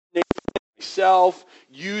myself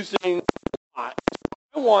using a lot.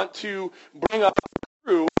 I want to bring up a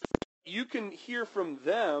crew. You can hear from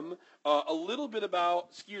them a little bit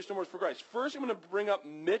about Skiers No More for Christ. First, I'm going to bring up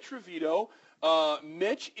Mitch Ravito.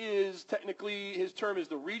 Mitch is technically, his term is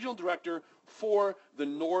the regional director for the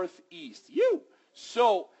Northeast.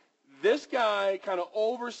 So this guy kind of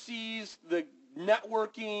oversees the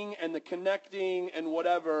networking and the connecting and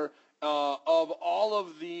whatever of all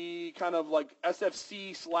of the kind of like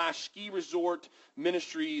SFC/ski resort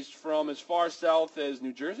ministries from as far south as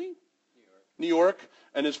New Jersey? New York,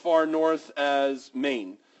 and as far north as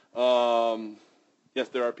Maine. Yes,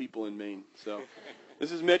 there are people in Maine. So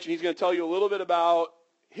this is Mitch, and he's going to tell you a little bit about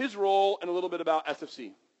his role and a little bit about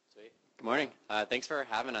SFC. Sweet. Good morning. Thanks for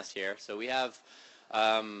having us here. So we have,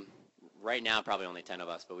 right now, probably only 10 of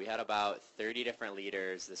us, but we had about 30 different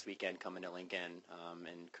leaders this weekend come into Lincoln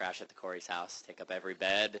and crash at the Corey's house, take up every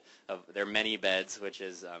bed of their many beds, which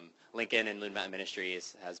is Lincoln and Loon Mountain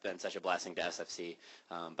Ministries has been such a blessing to SFC.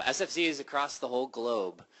 But SFC is across the whole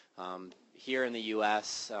globe. Here in the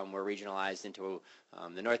U.S., we're regionalized into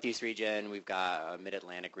the Northeast region. We've got a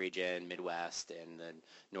Mid-Atlantic region, Midwest, and the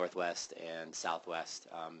Northwest and Southwest.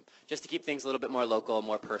 Just to keep things a little bit more local,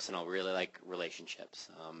 more personal, really like relationships.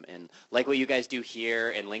 And like what you guys do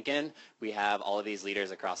here in Lincoln, we have all of these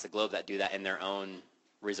leaders across the globe that do that in their own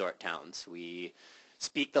resort towns. We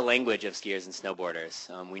speak the language of skiers and snowboarders.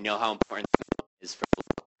 We know how important it is for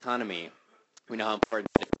the economy. We know how important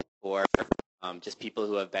it is for just people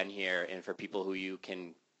who have been here and for people who you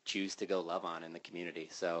can choose to go love on in the community.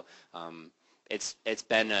 So it's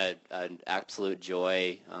been an absolute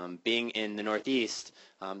joy being in the Northeast.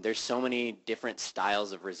 There's so many different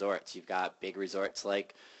styles of resorts. You've got big resorts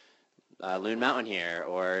like Loon Mountain here,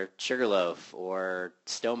 or Sugarloaf, or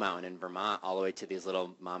Stowe Mountain in Vermont, all the way to these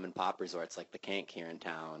little mom and pop resorts like the Kank here in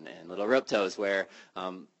town, and Little Rope Toes, where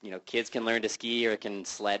kids can learn to ski or can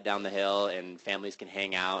sled down the hill, and families can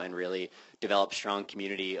hang out and really develop strong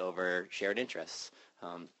community over shared interests.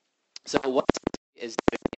 So what is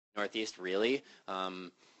the Northeast really?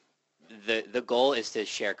 The goal is to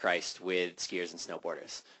share Christ with skiers and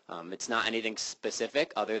snowboarders. It's not anything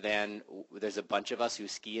specific other than there's a bunch of us who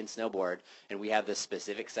ski and snowboard, and we have this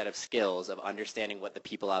specific set of skills of understanding what the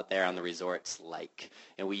people out there on the resorts like.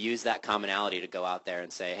 And we use that commonality to go out there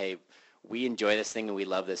and say, hey, we enjoy this thing and we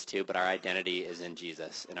love this too, but our identity is in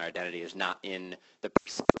Jesus, and our identity is not in the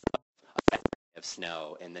pursuit of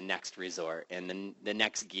snow and the next resort and the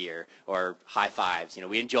next gear or high fives.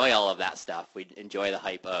 We enjoy all of that stuff. We enjoy the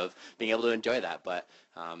hype of being able to enjoy that, but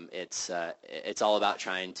it's all about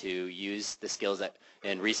trying to use the skills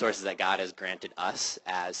and resources that God has granted us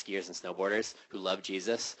as skiers and snowboarders who love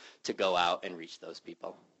Jesus to go out and reach those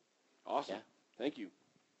people. Awesome. Yeah. Thank you.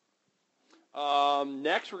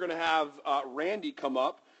 Next, we're going to have Randy come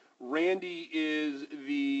up. Randy is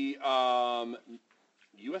the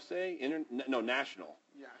national.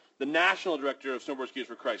 Yeah. The national director of Snowboard Skiers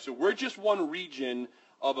for Christ. So we're just one region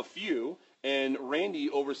of a few, and Randy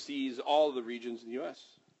oversees all of the regions in the U.S.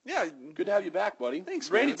 Yeah. Good to have you back, buddy.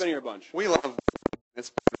 Thanks, Randy's man. been here a bunch. We love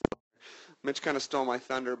it. Mitch kind of stole my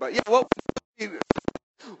thunder, but yeah,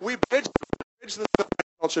 we bridge the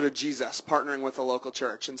culture to Jesus, partnering with a local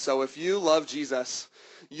church. And so if you love Jesus,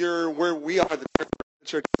 we are the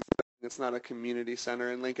church. It's not a community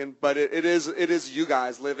center in Lincoln, but it is you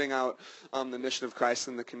guys living out the mission of Christ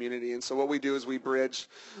in the community. And so what we do is we bridge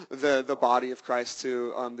the body of Christ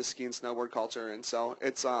to the ski and snowboard culture. And so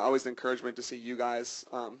it's always an encouragement to see you guys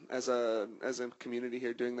as a community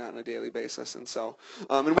here doing that on a daily basis. And so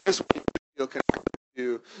and we just feel connected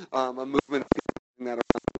to a movement that around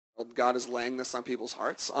the world. God is laying this on people's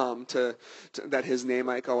hearts to that His name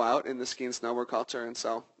might go out in the ski and snowboard culture. And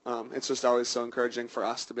so it's just always so encouraging for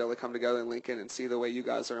us to be able to come together in Lincoln and see the way you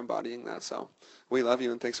guys are embodying that. So we love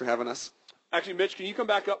you, and thanks for having us. Actually, Mitch, can you come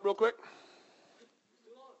back up real quick?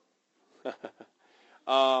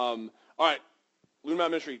 All right. Loon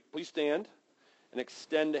Mountain Ministry, please stand and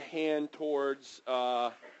extend a hand towards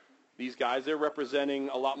these guys. They're representing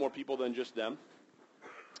a lot more people than just them.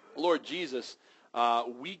 Lord Jesus,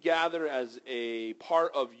 we gather as a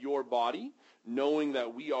part of your body, knowing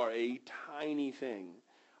that we are a tiny thing.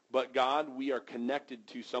 But God, we are connected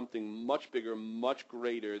to something much bigger, much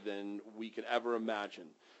greater than we could ever imagine.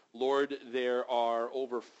 Lord, there are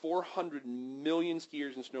over 400 million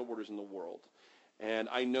skiers and snowboarders in the world. And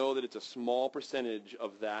I know that it's a small percentage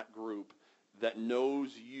of that group that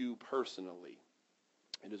knows you personally.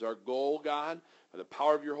 It is our goal, God, by the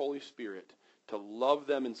power of your Holy Spirit, to love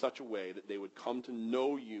them in such a way that they would come to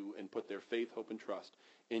know you and put their faith, hope, and trust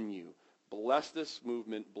in you. Bless this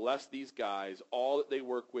movement. Bless these guys, all that they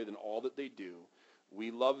work with and all that they do. We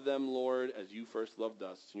love them, Lord, as you first loved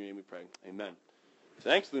us. In your name we pray. Amen.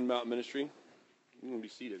 Thanks, Loon Mountain Ministry. You can be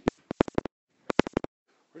seated.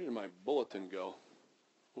 Where did my bulletin go?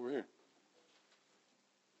 Over here.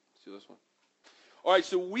 See this one? All right,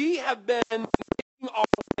 so we have been making our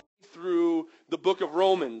way through the book of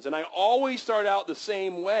Romans, and I always start out the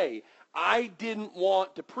same way. I didn't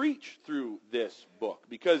want to preach through this book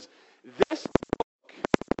because this book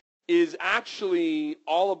is actually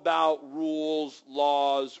all about rules,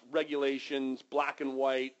 laws, regulations, black and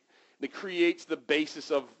white, that creates the basis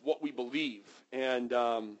of what we believe. And,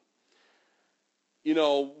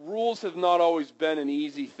 rules have not always been an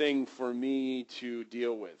easy thing for me to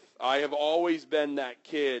deal with. I have always been that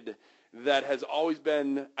kid that has always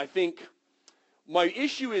been, I think, my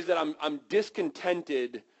issue is that I'm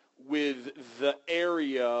discontented with the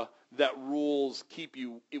area that rules keep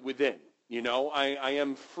you within. I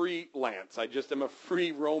am freelance. I just am a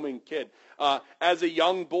free roaming kid. As a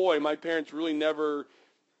young boy, my parents really never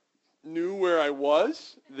knew where I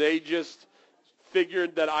was. They just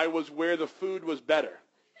figured that I was where the food was better,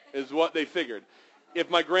 is what they figured. If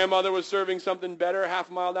my grandmother was serving something better half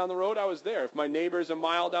a mile down the road, I was there. If my neighbors a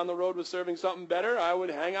mile down the road was serving something better, I would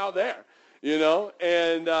hang out there,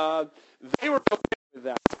 And they were okay with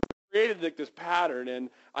that. Created this pattern, and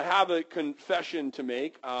I have a confession to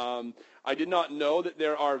make. I did not know that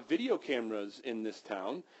there are video cameras in this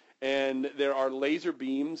town, and there are laser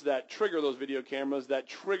beams that trigger those video cameras that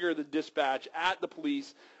trigger the dispatch at the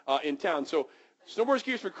police in town. So Snowboard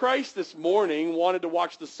Skiers for Christ this morning wanted to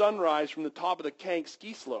watch the sunrise from the top of the Kank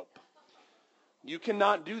ski slope. You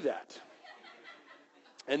cannot do that.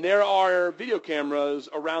 And there are video cameras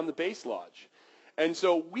around the base lodge. And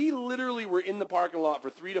so we literally were in the parking lot for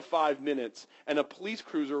 3 to 5 minutes, and a police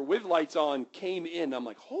cruiser with lights on came in. I'm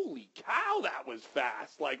like, holy cow, that was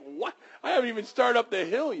fast. Like, what? I haven't even started up the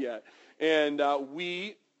hill yet. And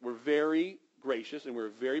we were very gracious, and we were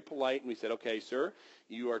very polite, and we said, okay, sir,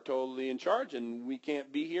 you are totally in charge, and we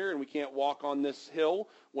can't be here, and we can't walk on this hill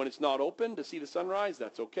when it's not open to see the sunrise.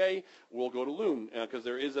 That's okay. We'll go to Loon, because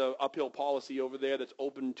there is a uphill policy over there that's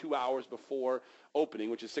open 2 hours before opening,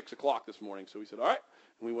 which is 6 o'clock this morning. So we said, all right,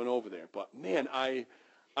 and we went over there. But, man, I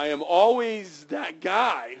am always that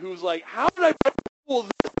guy who's like, how did I break the rule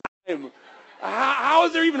this time? How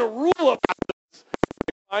is there even a rule about this?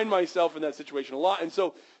 I find myself in that situation a lot. And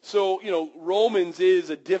so Romans is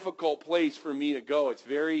a difficult place for me to go. It's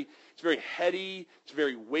very heady, it's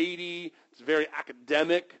very weighty, it's very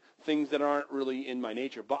academic, things that aren't really in my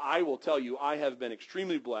nature. But I will tell you, I have been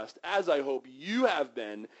extremely blessed, as I hope you have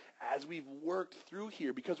been, as we've worked through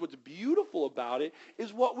here. Because what's beautiful about it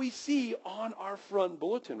is what we see on our front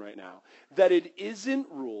bulletin right now. That it isn't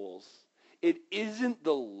rules, it isn't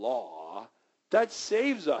the law that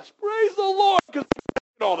saves us. Praise the Lord, because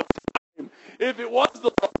all the time. If it was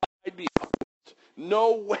the law, I'd be honest.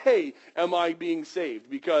 No way am I being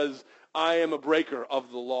saved, because I am a breaker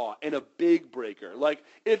of the law, and a big breaker. Like,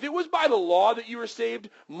 if it was by the law that you were saved,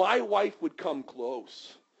 my wife would come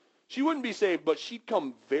close. She wouldn't be saved, but she'd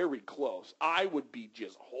come very close. I would be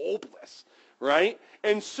just hopeless, right?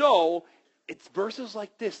 And so it's verses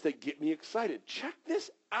like this that get me excited. Check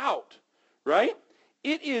this out, right?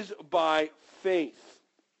 It is by faith.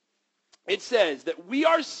 It says that we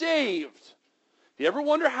are saved. If you ever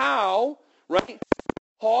wonder how, right?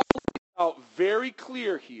 Paul is out very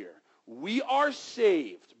clear here. We are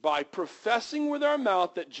saved by professing with our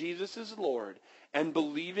mouth that Jesus is Lord and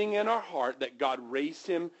believing in our heart that God raised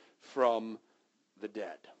him from the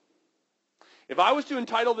dead. If I was to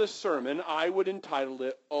entitle this sermon, I would entitle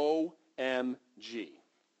it OMG.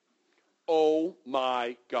 Oh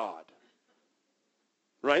my God.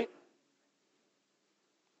 Right?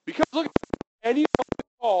 Because look, anyone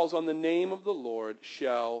who calls on the name of the Lord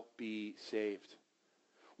shall be saved.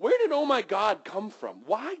 Where did oh my God come from?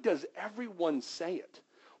 Why does everyone say it?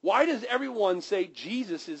 Why does everyone say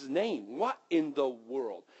Jesus' name? What in the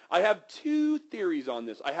world? I have two theories on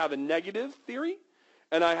this. I have a negative theory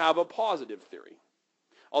and I have a positive theory.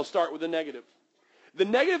 I'll start with the negative. The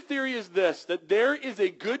negative theory is this, that there is a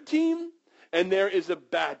good team and there is a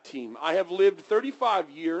bad team. I have lived 35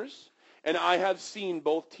 years and I have seen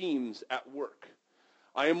both teams at work.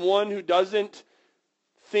 I am one who doesn't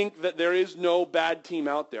think that there is no bad team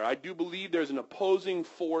out there. I do believe there's an opposing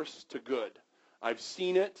force to good. I've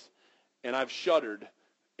seen it, and I've shuddered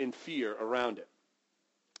in fear around it.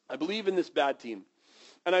 I believe in this bad team.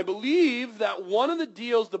 And I believe that one of the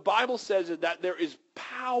deals the Bible says is that there is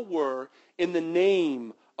power in the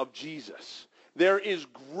name of Jesus. There is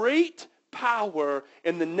great power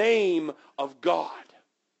in the name of God.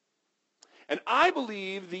 And I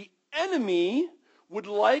believe the enemy would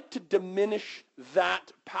like to diminish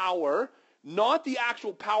that power, not the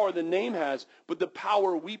actual power the name has, but the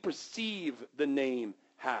power we perceive the name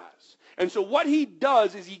has. And so what he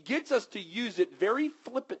does is he gets us to use it very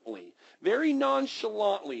flippantly, very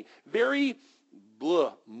nonchalantly, very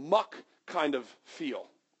muck kind of feel.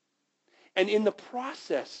 And in the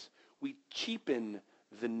process, we cheapen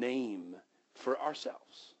the name for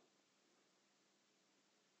ourselves.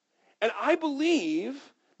 And I believe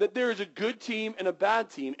that there is a good team and a bad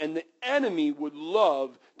team, and the enemy would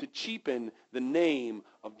love to cheapen the name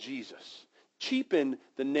of Jesus, cheapen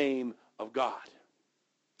the name of God.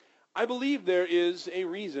 I believe there is a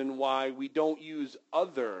reason why we don't use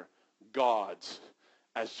other gods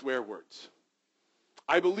as swear words.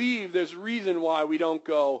 I believe there's a reason why we don't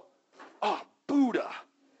go, Buddha.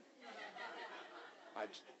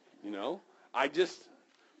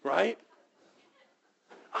 Right?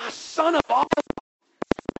 Son of Allah.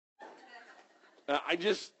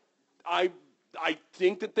 I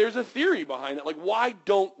think that there's a theory behind it. Like, why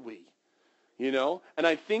don't we? And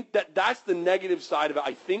I think that that's the negative side of it.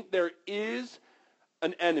 I think there is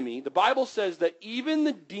an enemy. The Bible says that even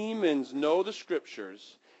the demons know the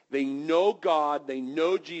scriptures. They know God, they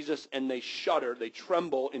know Jesus, and they shudder, they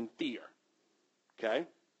tremble in fear. Okay?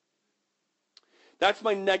 That's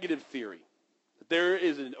my negative theory. That there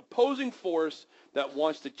is an opposing force that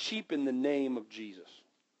wants to cheapen the name of Jesus.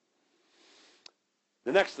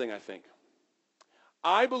 The next thing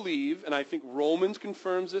I believe, and I think Romans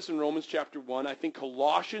confirms this in Romans chapter 1, I think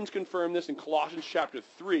Colossians confirm this in Colossians chapter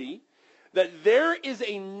 3, that there is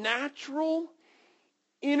a natural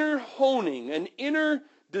inner honing, an inner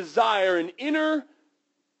desire, an inner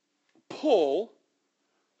pull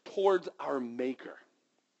towards our Maker.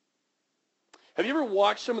 Have you ever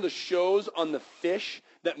watched some of the shows on the fish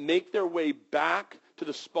that make their way back to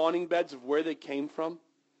the spawning beds of where they came from?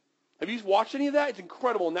 Have you watched any of that? It's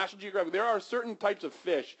incredible. National Geographic. There are certain types of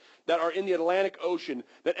fish that are in the Atlantic Ocean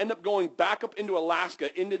that end up going back up into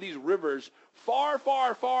Alaska, into these rivers, far,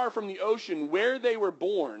 far, far from the ocean where they were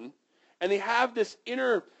born. And they have this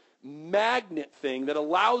inner magnet thing that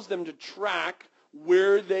allows them to track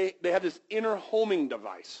where they have this inner homing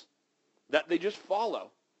device that they just follow.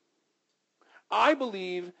 I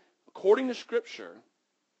believe, according to Scripture,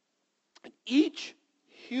 each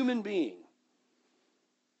human being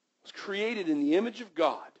was created in the image of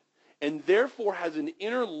God and therefore has an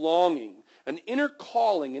inner longing, an inner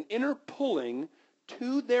calling, an inner pulling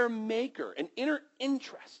to their Maker, an inner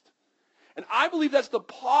interest. And I believe that's the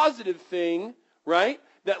positive thing, right,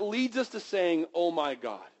 that leads us to saying, oh my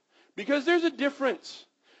God. Because there's a difference.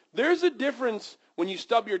 There's a difference when you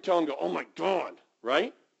stub your toe and go, oh my God,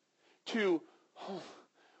 right? To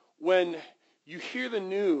when you hear the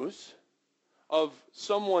news of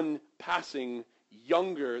someone passing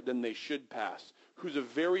younger than they should pass, who's a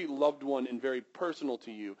very loved one and very personal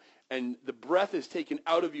to you, and the breath is taken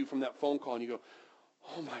out of you from that phone call, and you go,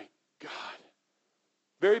 oh my God.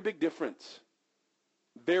 Very big difference.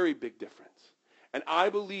 Very big difference. And I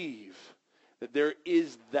believe that there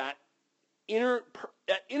is that inner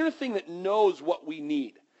thing that knows what we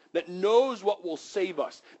need, that knows what will save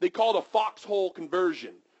us. They call it a foxhole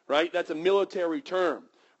conversion, right? That's a military term,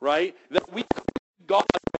 right? That we God,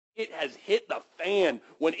 it has hit the fan,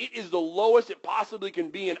 when it is the lowest it possibly can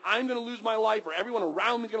be, and I'm going to lose my life, or everyone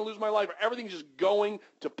around me is going to lose my life, or everything's just going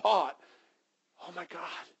to pot. Oh my God.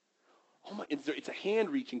 Oh my! It's a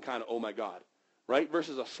hand-reaching kind of oh my God, right?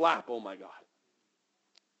 Versus a slap, oh my God.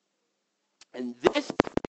 And this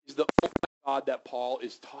is the oh my God that Paul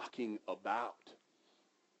is talking about.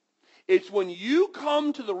 It's when you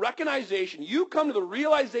come to the recognition, you come to the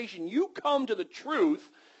realization, you come to the truth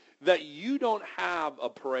that you don't have a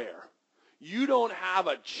prayer. You don't have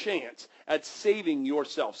a chance at saving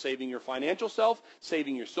yourself, saving your financial self,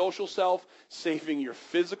 saving your social self, saving your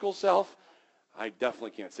physical self. I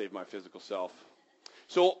definitely can't save my physical self.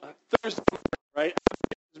 So Thursday, right,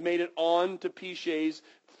 made it on to Pichets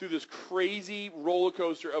through this crazy roller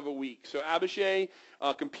coaster of a week. So Abishai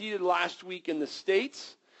competed last week in the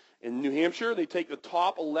States. In New Hampshire, they take the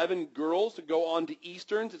top 11 girls to go on to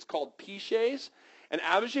Easterns. It's called Pichets. And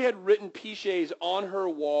Abishai had written Pichets on her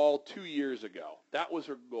wall 2 years ago. That was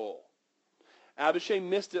her goal. Abishai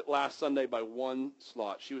missed it last Sunday by one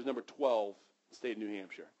slot. She was number 12 in the state of New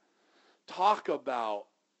Hampshire. Talk about,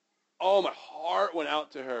 oh, my heart went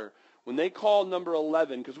out to her when they called number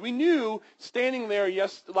 11. Because we knew, standing there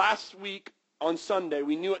last week on Sunday,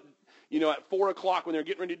 we knew at 4 o'clock when they're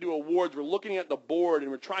getting ready to do awards, we're looking at the board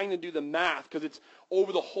and we're trying to do the math because it's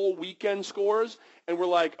over the whole weekend scores. And we're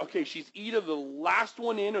like, okay, she's either the last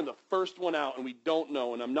one in or the first one out, and we don't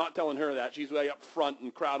know. And I'm not telling her that. She's way up front in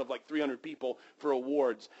a crowd of like 300 people for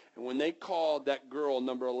awards. And when they called that girl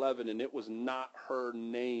number 11 and it was not her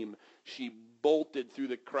name, she bolted through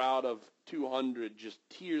the crowd of 200, just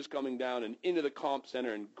tears coming down, and into the comp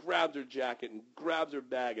center and grabs her jacket and grabs her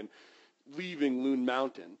bag and leaving Loon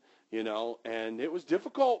Mountain, And it was a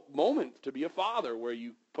difficult moment to be a father where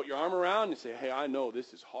you put your arm around and say, hey, I know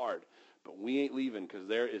this is hard, but we ain't leaving because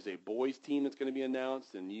there is a boys team that's going to be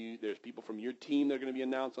announced, and there's people from your team that are going to be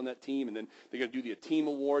announced on that team, and then they're going to do the team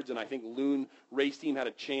awards, and I think Loon Race Team had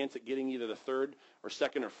a chance at getting either the third or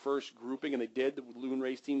second or first grouping, and they did. The Loon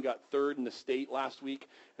Race Team got third in the state last week,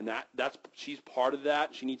 and she's part of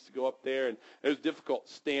that. She needs to go up there, and it was difficult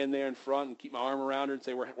to stand there in front and keep my arm around her and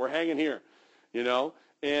say, we're hanging here,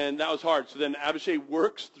 And that was hard. So then Abishai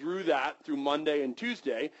works through that through Monday and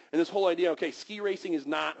Tuesday. And this whole idea, okay, ski racing is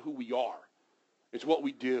not who we are. It's what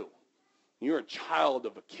we do. You're a child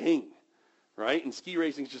of a king, right? And ski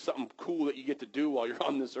racing is just something cool that you get to do while you're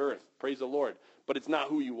on this earth. Praise the Lord. But it's not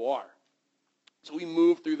who you are. So we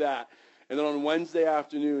moved through that. And then on Wednesday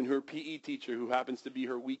afternoon, her PE teacher, who happens to be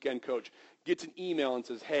her weekend coach, gets an email and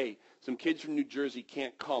says, hey, some kids from New Jersey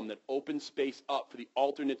can't come. That open space up for the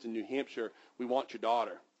alternates in New Hampshire. We want your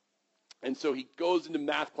daughter. And so he goes into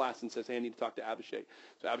math class and says, hey, I need to talk to Abishai.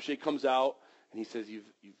 So Abishai comes out, and he says, you've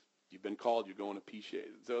been called. You're going to P-Shade.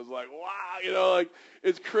 So it's like, wow,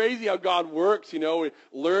 it's crazy how God works. We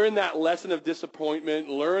learn that lesson of disappointment,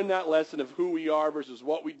 learn that lesson of who we are versus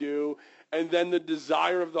what we do. And then the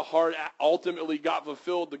desire of the heart ultimately got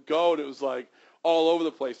fulfilled to go, and it was like all over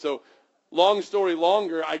the place. So long story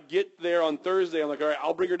longer, I get there on Thursday. I'm like, all right,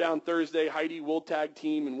 I'll bring her down Thursday. Heidi, we'll tag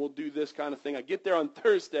team, and we'll do this kind of thing. I get there on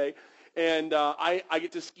Thursday, and I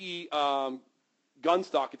get to ski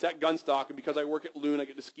Gunstock. It's at Gunstock, and because I work at Loon, I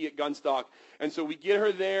get to ski at Gunstock. And so we get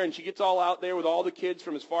her there, and she gets all out there with all the kids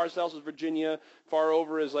from as far south as Virginia, far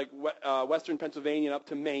over as like western Pennsylvania and up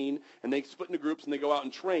to Maine, and they split into groups, and they go out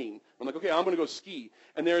and train. I'm like, okay, I'm going to go ski.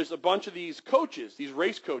 And there's a bunch of these coaches, these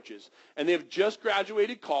race coaches, and they have just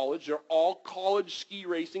graduated college. They're all college ski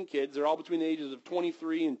racing kids. They're all between the ages of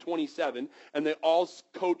 23 and 27, and they all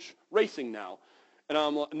coach racing now.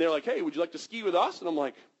 And they're like, hey, would you like to ski with us? And I'm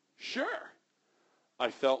like, sure. I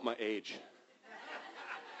felt my age.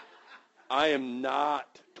 I am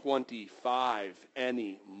not 25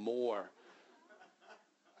 anymore.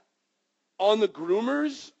 On the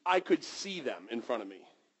groomers, I could see them in front of me.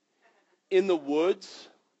 In the woods,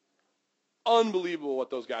 unbelievable what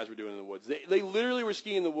those guys were doing in the woods. They literally were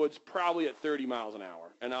skiing in the woods probably at 30 miles an hour.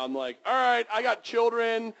 And I'm like, all right, I got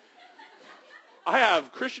children. I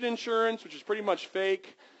have Christian insurance, which is pretty much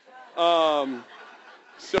fake. So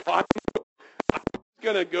I'm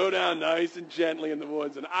going to go down nice and gently in the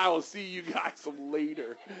woods, and I will see you guys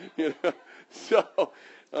later. So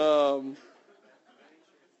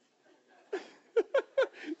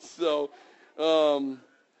what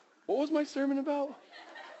was my sermon about?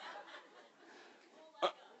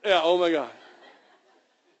 Yeah, oh my God.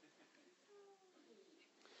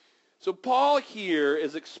 So Paul here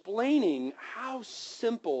is explaining how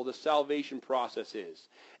simple the salvation process is.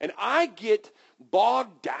 And I get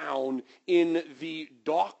bogged down in the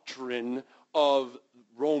doctrine of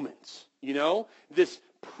Romans, this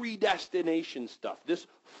predestination stuff, this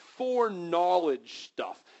foreknowledge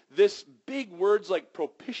stuff, this big words like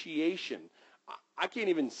propitiation. I can't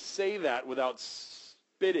even say that without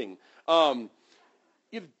spitting.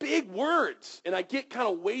 You have big words, and I get kind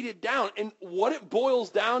of weighted down. And what it boils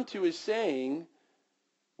down to is saying,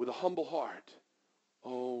 with a humble heart,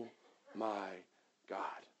 oh my God.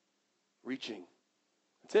 Reaching.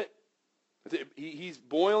 That's it. That's it. He's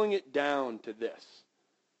boiling it down to this.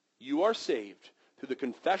 You are saved through the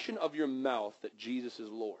confession of your mouth that Jesus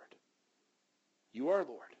is Lord. You are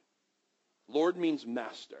Lord. Lord means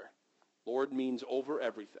master. Lord means over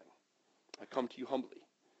everything. I come to you humbly.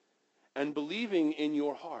 And believing in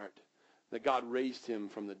your heart that God raised him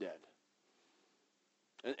from the dead.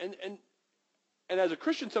 And as a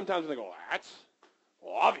Christian, sometimes I go, that's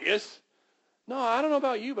obvious. No, I don't know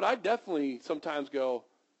about you, but I definitely sometimes go,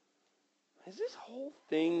 is this whole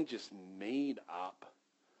thing just made up?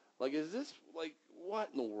 Like, is this, like, what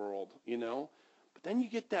in the world, But then you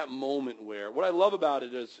get that moment where, what I love about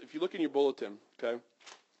it is, if you look in your bulletin, okay,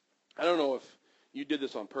 I don't know if you did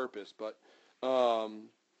this on purpose, but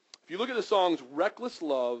if you look at the songs Reckless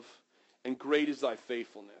Love and Great Is Thy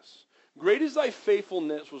Faithfulness. Great Is Thy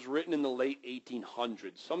Faithfulness was written in the late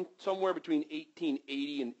 1800s, somewhere between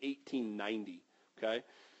 1880 and 1890, okay?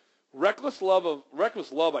 Reckless Love,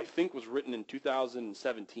 I think, was written in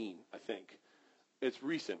 2017, I think. It's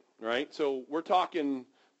recent, right? So we're talking,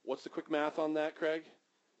 what's the quick math on that, Craig?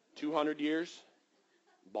 200 years?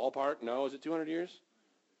 Ballpark? No, is it 200 years?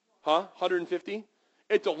 Huh? 150?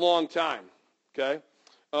 It's a long time, okay?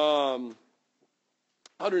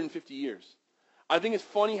 150 years. I think it's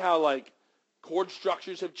funny how, like, chord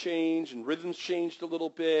structures have changed and rhythms changed a little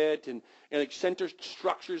bit and like center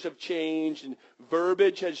structures have changed and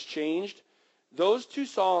verbiage has changed. Those two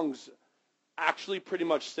songs actually pretty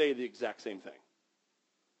much say the exact same thing,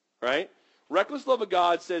 right? Reckless Love of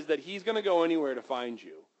God says that he's going to go anywhere to find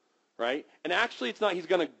you, right? And actually it's not he's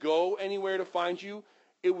going to go anywhere to find you.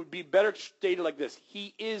 It would be better stated like this.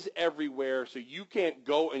 He is everywhere, so you can't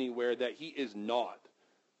go anywhere that he is not.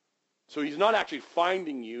 So he's not actually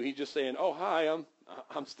finding you. He's just saying, "Oh, hi,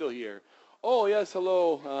 I'm still here. Oh, yes,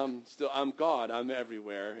 hello. I'm God. I'm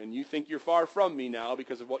everywhere. And you think you're far from me now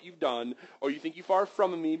because of what you've done, or you think you're far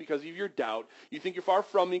from me because of your doubt. You think you're far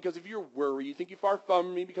from me because of your worry. You think you're far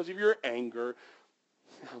from me because of your anger."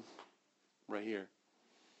 Right here.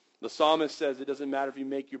 The psalmist says it doesn't matter if you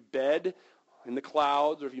make your bed in the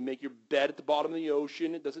clouds or if you make your bed at the bottom of the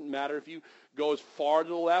ocean. It doesn't matter if you go as far to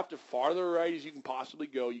the left or far to the right as you can possibly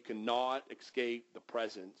go. You cannot escape the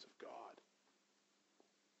presence of God.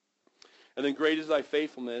 And then great is thy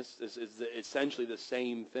faithfulness is essentially the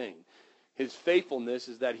same thing. His faithfulness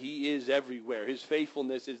is that he is everywhere. His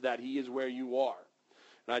faithfulness is that he is where you are.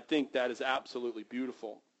 And I think that is absolutely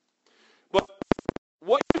beautiful. But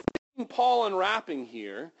what you're seeing Paul unwrapping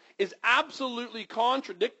here is absolutely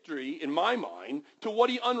contradictory, in my mind, to what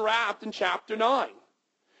he unwrapped in chapter 9.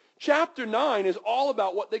 Chapter 9 is all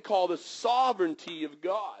about what they call the sovereignty of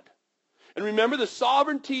God. And remember, the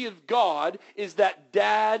sovereignty of God is that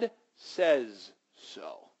Dad says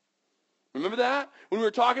so. Remember that? When we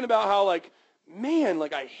were talking about how, like, man,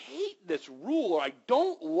 like, I hate this rule, or I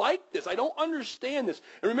don't like this, I don't understand this.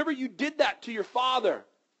 And remember, you did that to your father,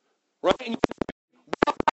 right? And you,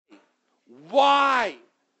 why?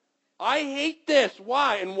 I hate this.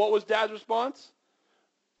 Why? And what was Dad's response?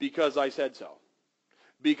 Because I said so.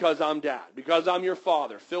 Because I'm Dad. Because I'm your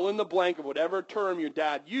father. Fill in the blank of whatever term your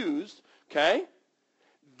dad used, okay?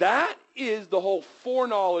 That is the whole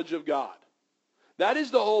foreknowledge of God. That is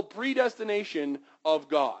the whole predestination of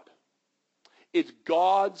God. It's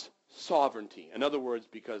God's sovereignty. In other words,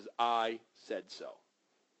 because I said so.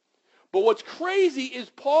 But what's crazy is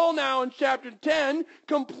Paul now in chapter 10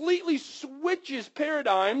 completely switches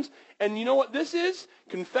paradigms. And you know what this is?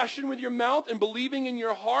 Confession with your mouth and believing in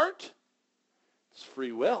your heart. It's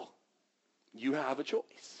free will. You have a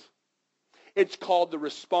choice. It's called the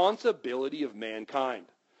responsibility of mankind.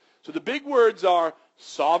 So the big words are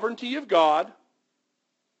sovereignty of God,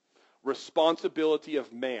 responsibility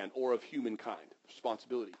of man, or of humankind.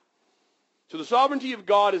 Responsibility. So the sovereignty of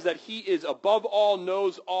God is that he is above all,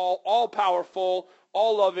 knows all powerful,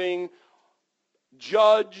 all loving,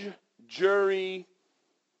 judge, jury,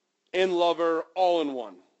 and lover, all in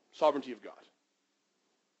one. Sovereignty of God.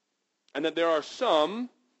 And that there are some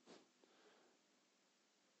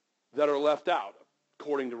that are left out,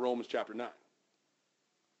 according to Romans chapter 9.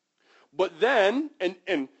 But then, and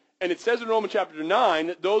it says in Romans chapter 9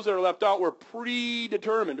 that those that are left out were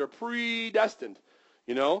predetermined or predestined.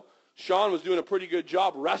 You know, Sean was doing a pretty good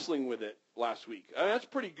job wrestling with it last week. I mean, that's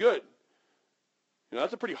pretty good. You know,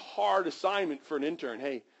 that's a pretty hard assignment for an intern.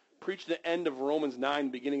 Hey, preach the end of Romans 9,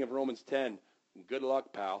 beginning of Romans 10. Good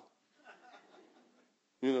luck, pal.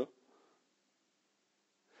 You know.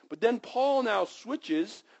 But then Paul now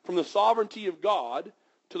switches from the sovereignty of God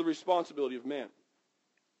to the responsibility of man.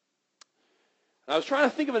 And I was trying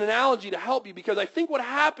to think of an analogy to help you, because I think what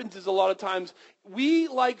happens is a lot of times we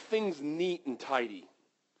like things neat and tidy.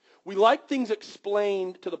 We like things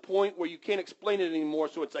explained to the point where you can't explain it anymore,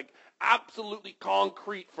 so it's like absolutely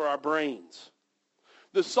concrete for our brains.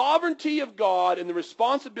 The sovereignty of God and the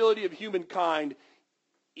responsibility of humankind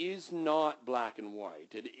is not black and white.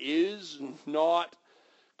 It is not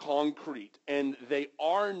concrete, and they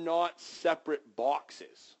are not separate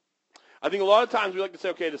boxes. I think a lot of times we like to say,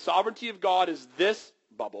 okay, the sovereignty of God is this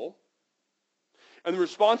bubble, and the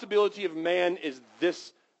responsibility of man is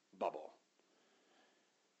this bubble.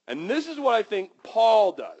 And this is what I think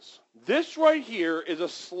Paul does. This right here is a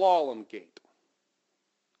slalom gate.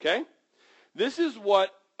 Okay? This is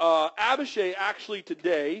what Abishai actually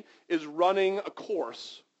today is running a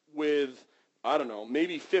course with, I don't know,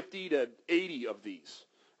 maybe 50 to 80 of these.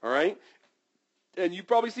 All right? And you've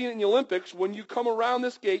probably seen it in the Olympics. When you come around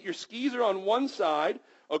this gate, your skis are on one side,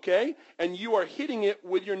 okay? And you are hitting it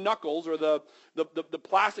with your knuckles, or the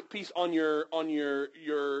plastic piece on your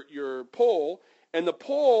pole, And the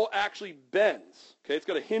pole actually bends. Okay, it's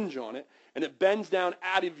got a hinge on it, and it bends down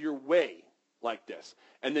out of your way like this.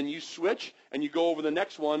 And then you switch, and you go over the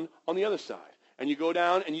next one on the other side. And you go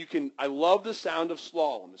down, and you can, I love the sound of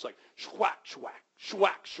slalom. It's like schwack, schwack,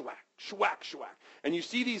 schwack, schwack, schwack, schwack. And you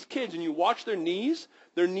see these kids, and you watch their knees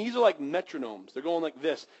are like metronomes. They're going like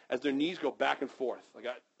this as their knees go back and forth. Like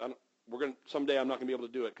someday I'm not going to be able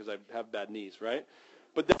to do it because I have bad knees, right?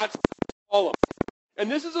 But that's slalom. And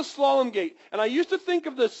this is a slalom gate. And I used to think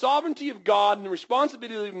of the sovereignty of God and the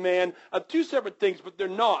responsibility of man of two separate things, but they're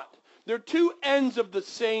not. They're two ends of the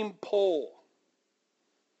same pole.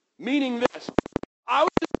 Meaning this. I would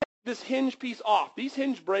just take this hinge piece off. These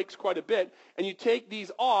hinge breaks quite a bit, and you take these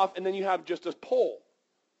off, and then you have just a pole.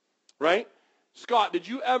 Right? Scott, did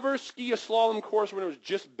you ever ski a slalom course when it was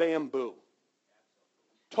just bamboo?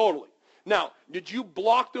 Totally. Now, did you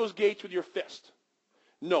block those gates with your fist?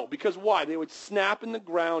 No, because why? They would snap in the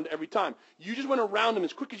ground every time. You just went around them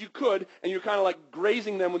as quick as you could, and you're kind of like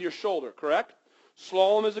grazing them with your shoulder, correct?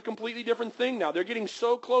 Slalom is a completely different thing now. They're getting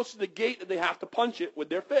so close to the gate that they have to punch it with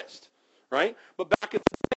their fist, right? But back in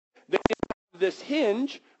the day, they didn't have this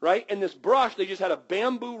hinge, right, and this brush. They just had a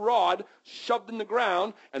bamboo rod shoved in the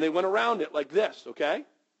ground, and they went around it like this, okay?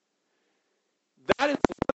 That is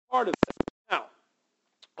part of it. Now,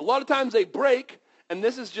 a lot of times they break, and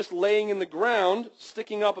this is just laying in the ground,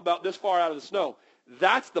 sticking up about this far out of the snow.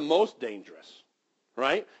 That's the most dangerous,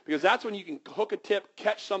 right? Because that's when you can hook a tip,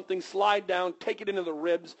 catch something, slide down, take it into the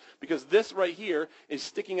ribs, because this right here is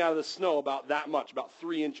sticking out of the snow about that much, about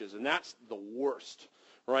 3 inches, and that's the worst,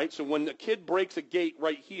 right? So when the kid breaks a gate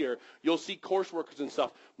right here, you'll see course workers and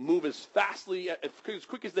stuff move as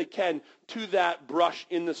quick as they can to that brush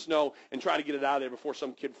in the snow and try to get it out of there before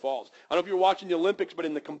some kid falls. I don't know if you're watching the Olympics, but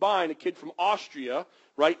in the combined, a kid from Austria,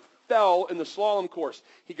 right, fell in the slalom course.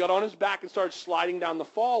 He got on his back and started sliding down the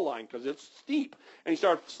fall line because it's steep. And he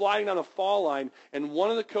started sliding down the fall line, and one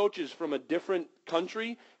of the coaches from a different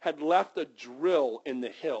country had left a drill in the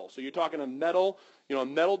hill. So you're talking a metal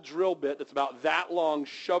drill bit that's about that long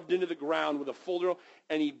shoved into the ground with a full drill,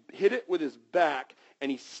 and he hit it with his back, and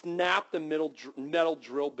he snapped the metal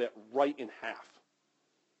drill bit right in half.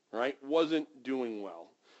 Right? Wasn't doing well.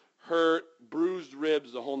 Hurt, bruised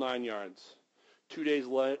ribs, the whole 9 yards. 2 days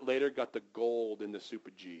later, got the gold in the Super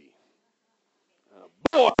G.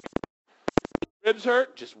 Boy! Ribs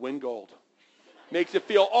hurt, just win gold. Makes it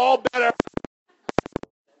feel all better.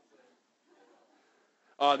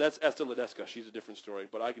 That's Esther Ledeska. She's a different story,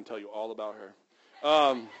 but I can tell you all about her.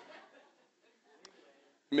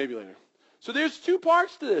 Maybe later. So there's two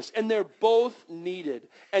parts to this, and they're both needed.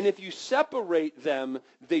 And if you separate them,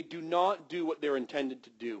 they do not do what they're intended to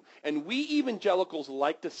do. And we evangelicals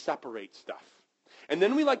like to separate stuff. And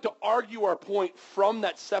then we like to argue our point from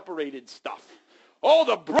that separated stuff. Oh,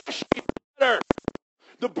 the brushy is better.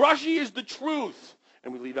 The brushy is the truth.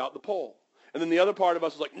 And we leave out the pole. And then the other part of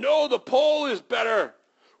us is like, no, the pole is better.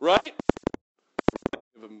 Right?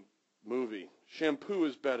 A movie. Shampoo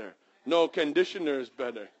is better. No, conditioner is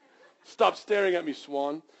better. Stop staring at me,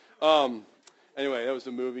 Swan. Anyway, that was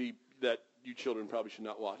a movie that you children probably should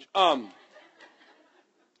not watch.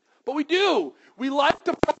 But we do. We like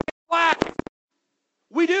to play flag.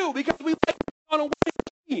 We do, because we like to be on a winning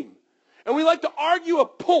team. And we like to argue a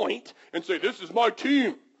point and say, this is my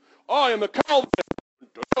team. I am a Calvinist.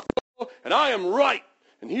 And I am right.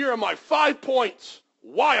 And here are my 5 points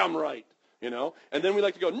why I'm right. And then we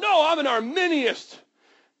like to go, no, I'm an Arminianist.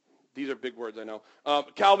 These are big words, I know.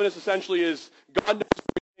 Calvinist essentially is God knows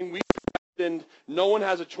everything. We and no one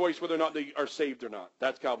has a choice whether or not they are saved or not.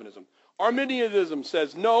 That's Calvinism. Arminianism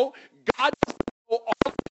says, no, God doesn't know all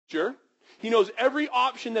the future. He knows every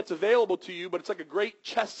option that's available to you, but it's like a great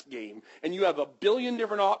chess game, and you have a billion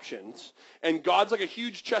different options, and God's like a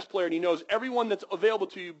huge chess player, and he knows every one that's available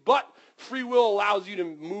to you, but free will allows you to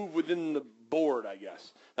move within the board, I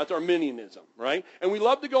guess. That's Arminianism, right? And we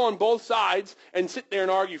love to go on both sides and sit there and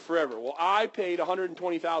argue forever. Well, I paid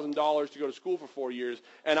 $120,000 to go to school for 4 years,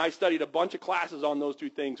 and I studied a bunch of classes on those two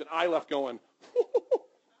things, and I left going,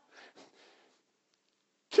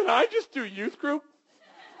 can I just do youth group?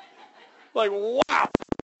 Like, wow.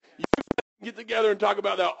 You can get together and talk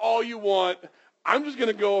about that all you want. I'm just going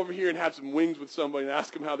to go over here and have some wings with somebody and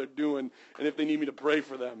ask them how they're doing and if they need me to pray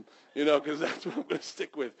for them, because that's what I'm going to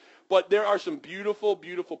stick with. But there are some beautiful,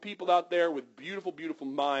 beautiful people out there with beautiful, beautiful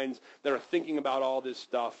minds that are thinking about all this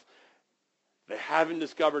stuff. They haven't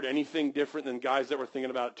discovered anything different than guys that were thinking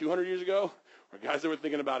about it 200 years ago, or guys that were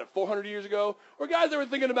thinking about it 400 years ago, or guys that were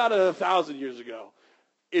thinking about it 1,000 years ago.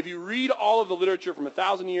 If you read all of the literature from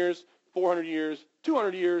 1,000 years, 400 years,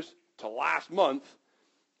 200 years to last month,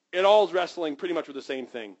 it all is wrestling pretty much with the same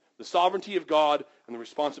thing. The sovereignty of God and the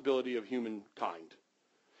responsibility of humankind.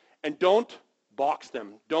 And don't box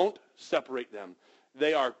them. Don't separate them.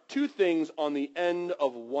 They are two things on the end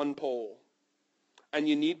of one pole. And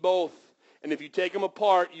you need both. And if you take them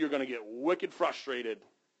apart, you're going to get wicked frustrated.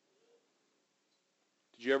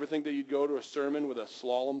 Did you ever think that you'd go to a sermon with a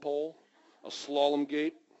slalom pole? A slalom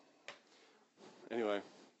gate? Anyway.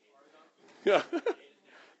 Yeah.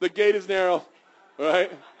 The gate is narrow.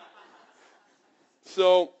 Right?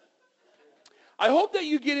 So, I hope that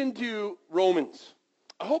you get into Romans.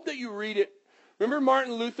 I hope that you read it. Remember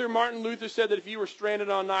Martin Luther? Martin Luther said that if you were stranded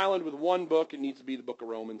on an island with one book, it needs to be the book of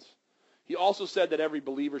Romans. He also said that every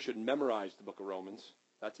believer should memorize the book of Romans.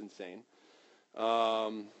 That's insane.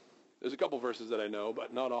 There's a couple verses that I know,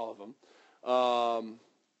 but not all of them.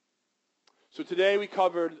 So today we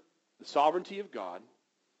covered the sovereignty of God.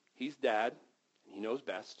 He's dad. He knows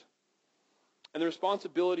best. And the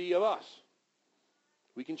responsibility of us.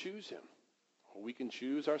 We can choose him. Or we can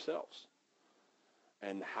choose ourselves.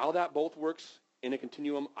 And how that both works in a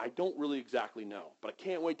continuum, I don't really exactly know. But I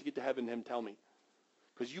can't wait to get to heaven and him tell me.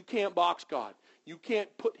 Because you can't box God. You can't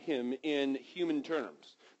put him in human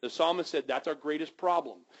terms. The psalmist said that's our greatest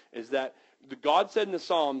problem. Is that God said in the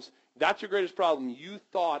Psalms, that's your greatest problem. You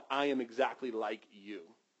thought I am exactly like you.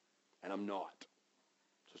 And I'm not.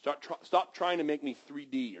 So stop trying to make me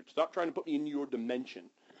 3D. Or stop trying to put me in your dimension.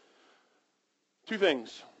 Two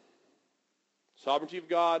things. Sovereignty of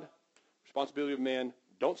God. Responsibility of man.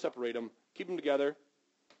 Don't separate them. Keep them together.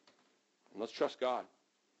 And let's trust God.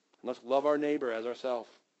 And let's love our neighbor as ourselves.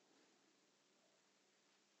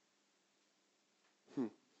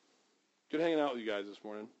 Good hanging out with you guys this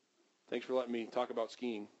morning. Thanks for letting me talk about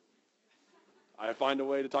skiing. I find a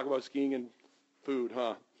way to talk about skiing and food,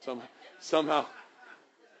 huh? Somehow.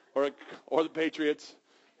 Or the Patriots.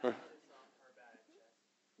 Or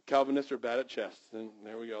Calvinists are bad at chess. And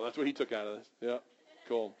there we go. That's what he took out of this. Yeah,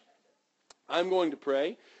 cool. I'm going to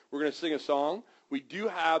pray. We're going to sing a song. We do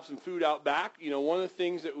have some food out back. You know, one of the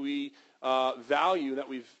things that we value, that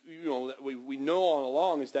we know all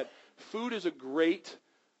along, is that food is a great.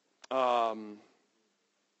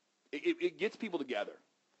 It gets people together,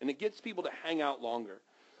 and it gets people to hang out longer.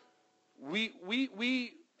 We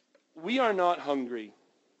are not hungry.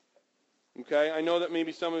 Okay, I know that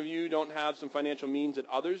maybe some of you don't have some financial means that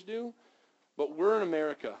others do, but we're in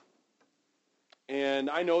America. And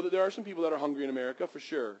I know that there are some people that are hungry in America, for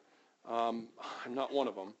sure. I'm not one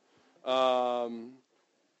of them.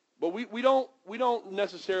 But we don't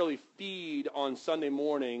necessarily feed on Sunday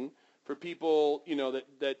morning for people, you know,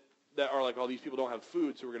 that are like, oh, these people don't have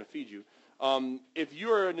food, so we're going to feed you. If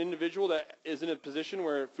you are an individual that is in a position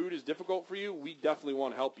where food is difficult for you, we definitely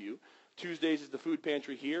want to help you. Tuesdays is the food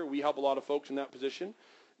pantry here. We help a lot of folks in that position.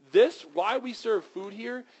 Why we serve food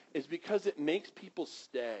here is because it makes people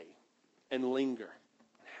stay and linger,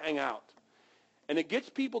 hang out. And it gets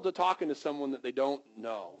people to talking to someone that they don't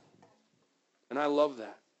know. And I love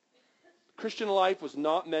that. Christian life was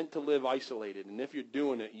not meant to live isolated. And if you're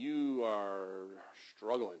doing it, you are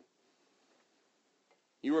struggling.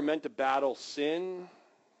 You were meant to battle sin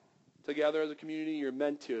together as a community. You're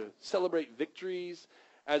meant to celebrate victories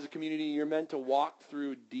as a community. You're meant to walk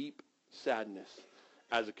through deep sadness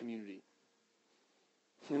as a community.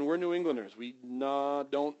 And we're New Englanders. We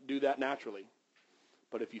don't do that naturally.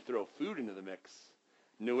 But if you throw food into the mix,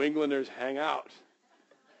 New Englanders hang out.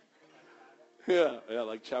 yeah,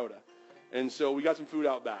 like chowder. And so we got some food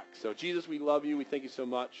out back. So Jesus, we love you. We thank you so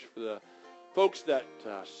much for the folks that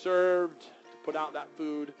served, to put out that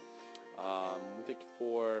food. We thank you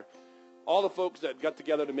for all the folks that got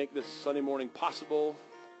together to make this Sunday morning possible.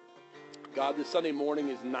 God, this Sunday morning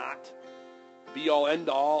is not be-all,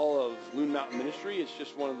 end-all of Loon Mountain Ministry. It's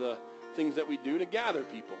just one of the things that we do to gather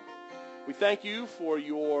people. We thank you for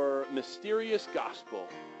your mysterious gospel,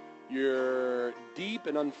 your deep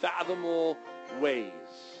and unfathomable ways,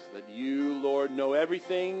 that you, Lord, know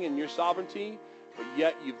everything in your sovereignty, but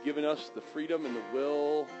yet you've given us the freedom and the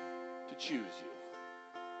will to choose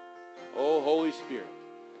you. Oh, Holy Spirit,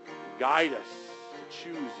 guide us to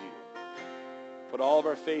choose you. Put all of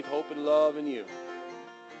our faith, hope, and love in you.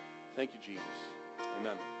 Thank you, Jesus.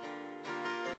 Amen.